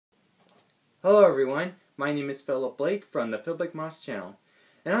Hello everyone, my name is Philip Blake from the PBM'S channel,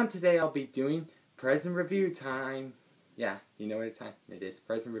 and on today I'll be doing present review time. Yeah, you know what time it is,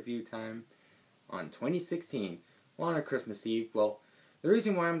 present review time on 2016, well on a Christmas Eve. Well, the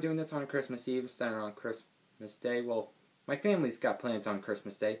reason why I'm doing this on a Christmas Eve instead of on Christmas Day, well, my family's got plans on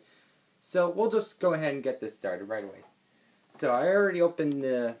Christmas Day, so we'll just go ahead and get this started right away. So I already opened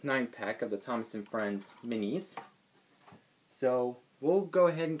the 9-pack of the Thomas & Friends minis, so we'll go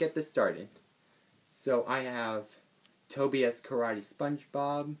ahead and get this started. So I have Tobias Karate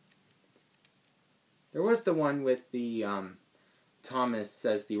SpongeBob. There was the one with the Thomas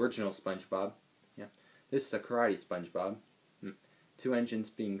says the original SpongeBob. Yeah, this is a Karate SpongeBob. Two engines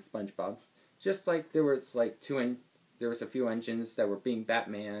being SpongeBob. Just like there was like there was a few engines that were being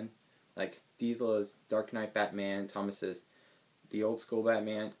Batman. Like Diesel is Dark Knight Batman. Thomas is the old school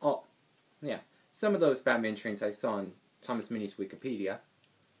Batman. Oh, yeah, some of those Batman trains I saw on Thomas Mini's Wikipedia.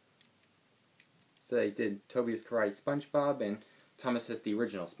 So they did Tobias Karate SpongeBob and Thomas as the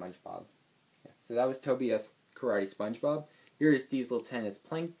original SpongeBob. Yeah, so that was Tobias Karate SpongeBob. Here is Diesel 10 as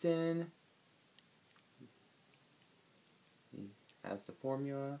Plankton. He has the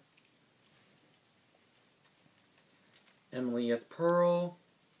formula. Emily as Pearl.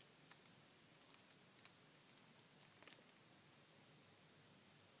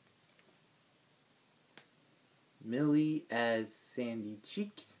 Millie as Sandy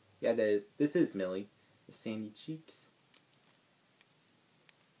Cheeks. Yeah, this is Millie, the Sandy Cheeks.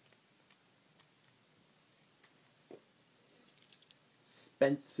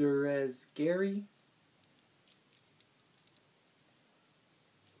 Spencer as Gary.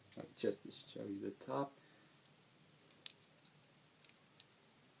 Just to show you the top.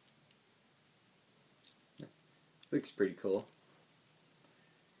 Looks pretty cool.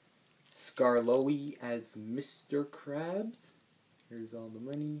 Scarloey as Mr. Krabs. Here's all the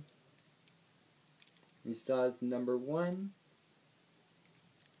money. He still has number 1.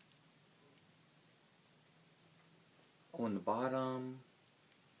 On the bottom.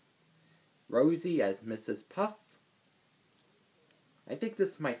 Rosie as Mrs. Puff. I think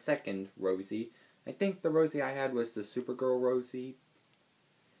this is my second Rosie. I think the Rosie I had was the Supergirl Rosie.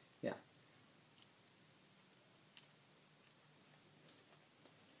 Yeah.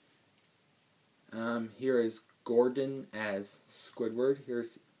 Here is Gordon as Squidward.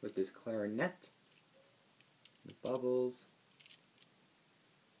 Here's with his clarinet. The bubbles.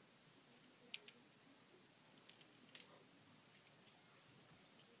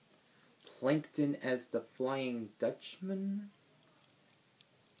 Plankton as the Flying Dutchman.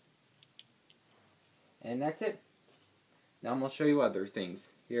 And that's it. Now I'm going to show you other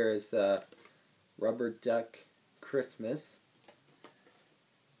things. Here is Rubber Duck Christmas.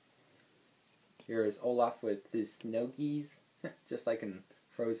 Here is Olaf with his snow geese, just like in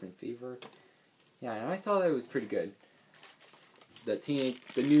Frozen Fever. Yeah, and I saw that it was pretty good. The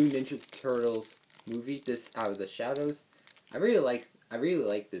new Ninja Turtles movie, this Out of the Shadows. I really like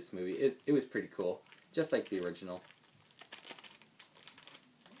this movie. It was pretty cool, just like the original.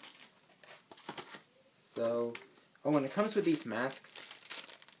 So, oh, when it comes with these masks,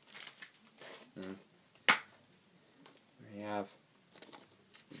 we have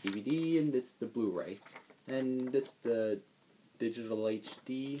the DVD, and this is the Blu-ray, and this is the digital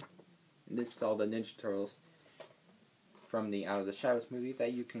HD, and this is all the Ninja Turtles from the Out of the Shadows movie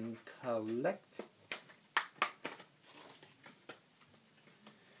that you can collect.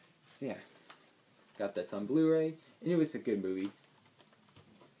 Yeah, got this on Blu-ray, and it was a good movie.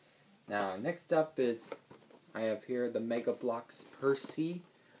 Now, next up is, I have here the Mega Bloks Percy.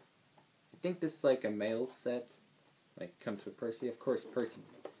 I think this is like a mail set, like comes with Percy. Of course, Percy,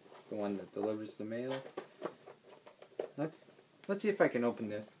 the one that delivers the mail. Let's see if I can open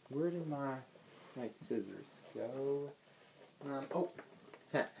this. Where did my scissors go? Oh,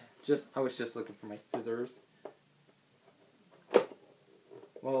 I was just looking for my scissors.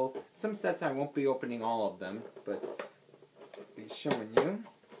 Well, some sets I won't be opening all of them, but I'll be showing you.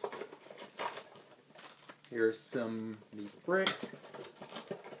 Here's some of these bricks.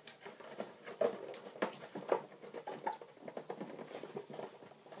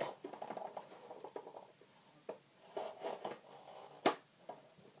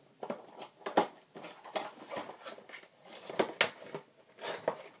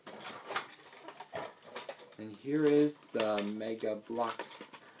 And here is the Mega Bloks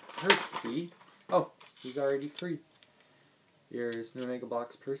Percy. Oh, he's already free. Here's the Mega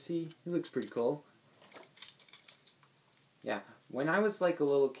Bloks Percy. He looks pretty cool. Yeah, when I was like a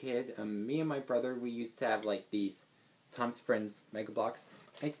little kid, me and my brother, we used to have like these Tom's Friends Mega Bloks.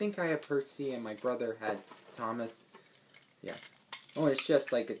 I think I had Percy and my brother had Thomas. Yeah. Oh, it's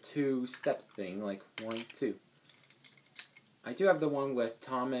just like a two-step thing, like 1, 2. I do have the one with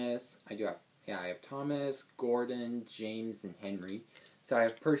Thomas. I have Thomas, Gordon, James, and Henry. So I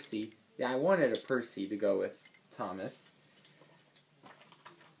have Percy. Yeah, I wanted a Percy to go with Thomas.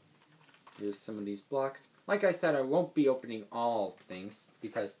 Here's some of these blocks. Like I said, I won't be opening all things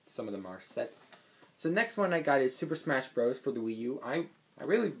because some of them are sets. So the next one I got is Super Smash Bros. For the Wii U. I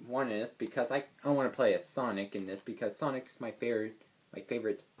really wanted this because I want to play as Sonic in this because Sonic is my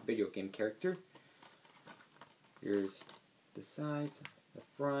favorite video game character. Here's the sides, the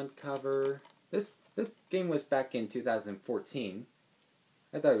front cover. This game was back in 2014.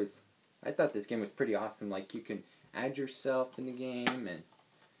 I thought this game was pretty awesome. Like, you can add yourself in the game and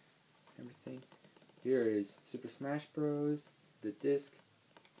everything. Here is Super Smash Bros. The disc,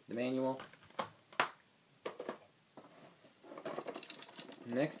 the manual.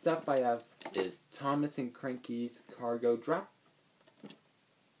 Next up I have is Thomas and Cranky's Cargo Drop.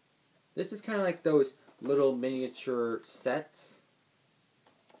 This is kind of like those little miniature sets,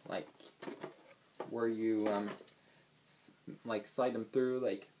 like where you like slide them through,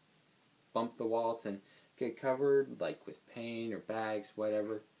 like bump the walls and get covered like with paint or bags,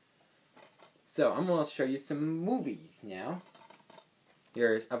 whatever. So I'm going to show you some movies now.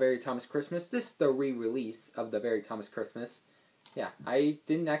 Here's A Very Thomas Christmas. This is the re-release of The Very Thomas Christmas. Yeah, I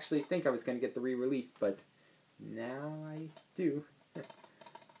didn't actually think I was going to get the re-release, but now I do.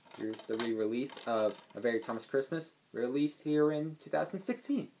 Here's the re-release of A Very Thomas Christmas, released here in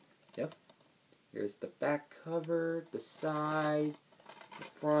 2016. Yep. Here's the back cover, the side, the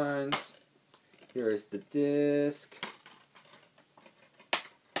front. Here's the disc.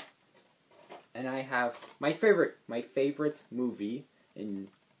 And I have my favorite movie in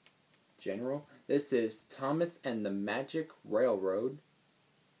general. This is Thomas and the Magic Railroad.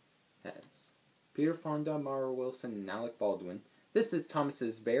 That's Peter Fonda, Mara Wilson, and Alec Baldwin. This is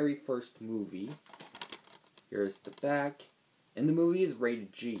Thomas's very first movie. Here's the back. And the movie is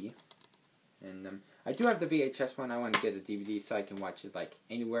rated G. And I do have the VHS one. I want to get a DVD so I can watch it like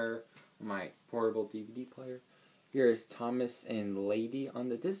anywhere on my portable DVD player. Here's Thomas and Lady on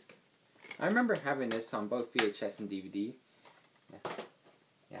the disc. I remember having this on both VHS and DVD.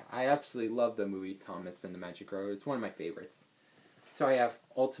 Yeah, I absolutely love the movie Thomas and the Magic Railroad. It's one of my favorites. So I have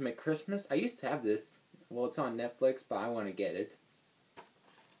Ultimate Christmas. I used to have this. Well, it's on Netflix, but I want to get it.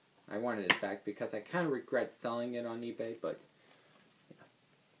 I wanted it back because I kind of regret selling it on eBay, but yeah.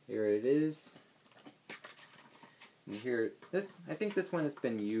 Here it is. And here, I think this one has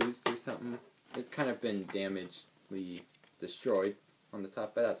been used or something. It's kind of been damagedly destroyed on the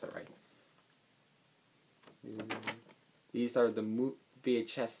top, but that's alright. These are the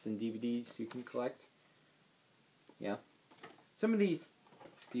VHS and DVDs you can collect. Yeah. Some of these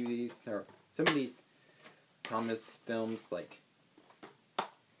DVDs, or some of these Thomas films, like,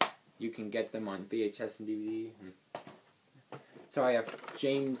 you can get them on VHS and DVD. So I have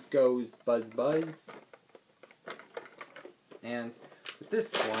James Goes Buzz Buzz. And with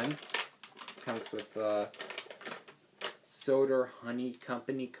this one, comes with a Soda Honey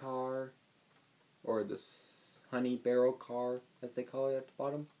Company car, or the Honey Barrel car, as they call it at the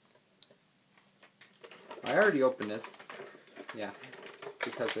bottom. I already opened this, yeah,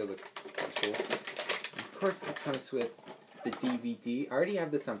 because they look cool. Of course, it comes with the DVD. I already have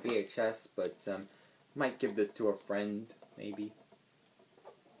this on VHS, but might give this to a friend, maybe.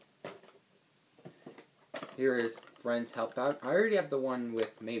 Here is Friends Help Out. I already have the one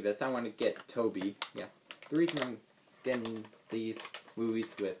with Mavis. I want to get Toby. Yeah, the reason I'm getting these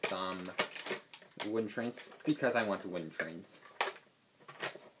movies with wooden trains, because I want the wooden trains.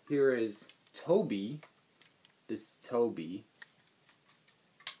 Here is Toby. This is Toby.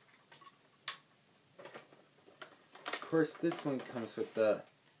 Of course, this one comes with the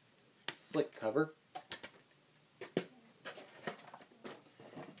slick cover.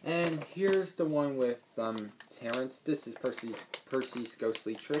 And here's the one with Terrence. This is Percy's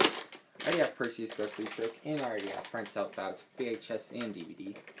Ghostly Trick. I already have Percy's Ghostly Trick, and I already have Friends Help Out, VHS and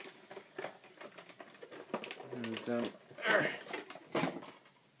DVD. And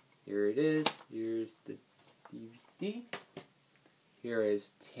here it is. Here's the DVD. Here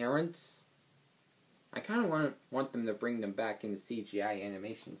is Terrence. I kind of want them to bring them back in the CGI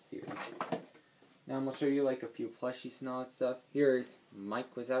animation series. Now I'm going to show you like a few plushies and all that stuff. Here is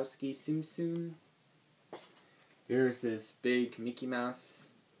Mike Wazowski Tsum Tsum. Here's this big Mickey Mouse.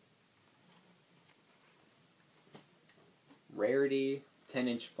 Rarity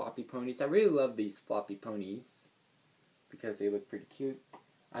 10-inch floppy ponies. I really love these floppy ponies because they look pretty cute.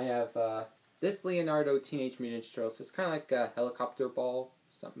 I have this Leonardo Teenage Mutant Ninja Turtles. It's kind of like a helicopter ball,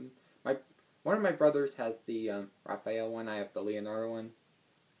 something. One of my brothers has the Raphael one. I have the Leonardo one.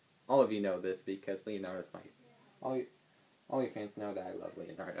 All of you know this because Leonardo's my... All you fans know that I love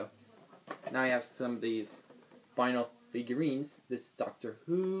Leonardo. Now I have some of these vinyl figurines. This is Doctor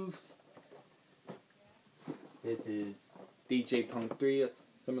Who's. This is DJ Pong 3.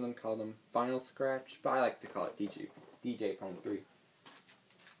 Some of them call them Vinyl Scratch, but I like to call it DJ Pong 3.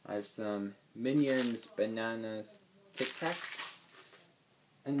 I have some Minions, Bananas, Tic Tacs.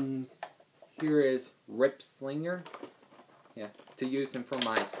 And here is Rip Slinger. Yeah, to use him for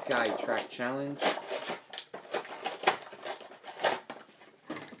my Sky Track Challenge.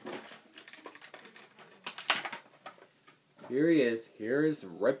 Here he is. Here is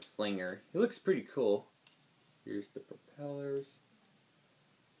Rip Slinger. He looks pretty cool. Here's the propellers.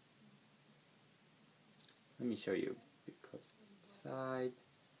 Let me show you a close side,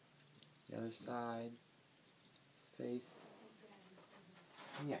 the other side, his face.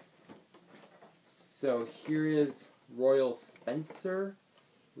 And yeah. So here is Royal Spencer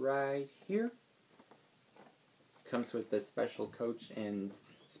right here. Comes with the special coach and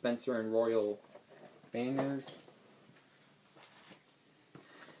Spencer and Royal banners.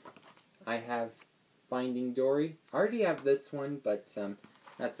 I have Finding Dory. I already have this one, but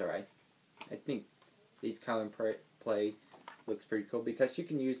that's alright. I think these color and play looks pretty cool because you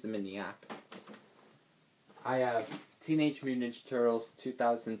can use them in the app. I have Teenage Mutant Ninja Turtles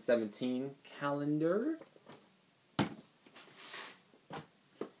 2017 calendar.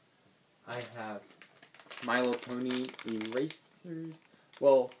 I have My Little Pony erasers.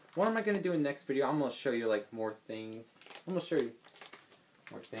 Well, what am I going to do in the next video? I'm going to show you like more things. I'm going to show you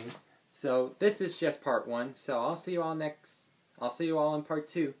more things. So this is just part 1. So I'll see you all in part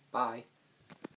 2. Bye.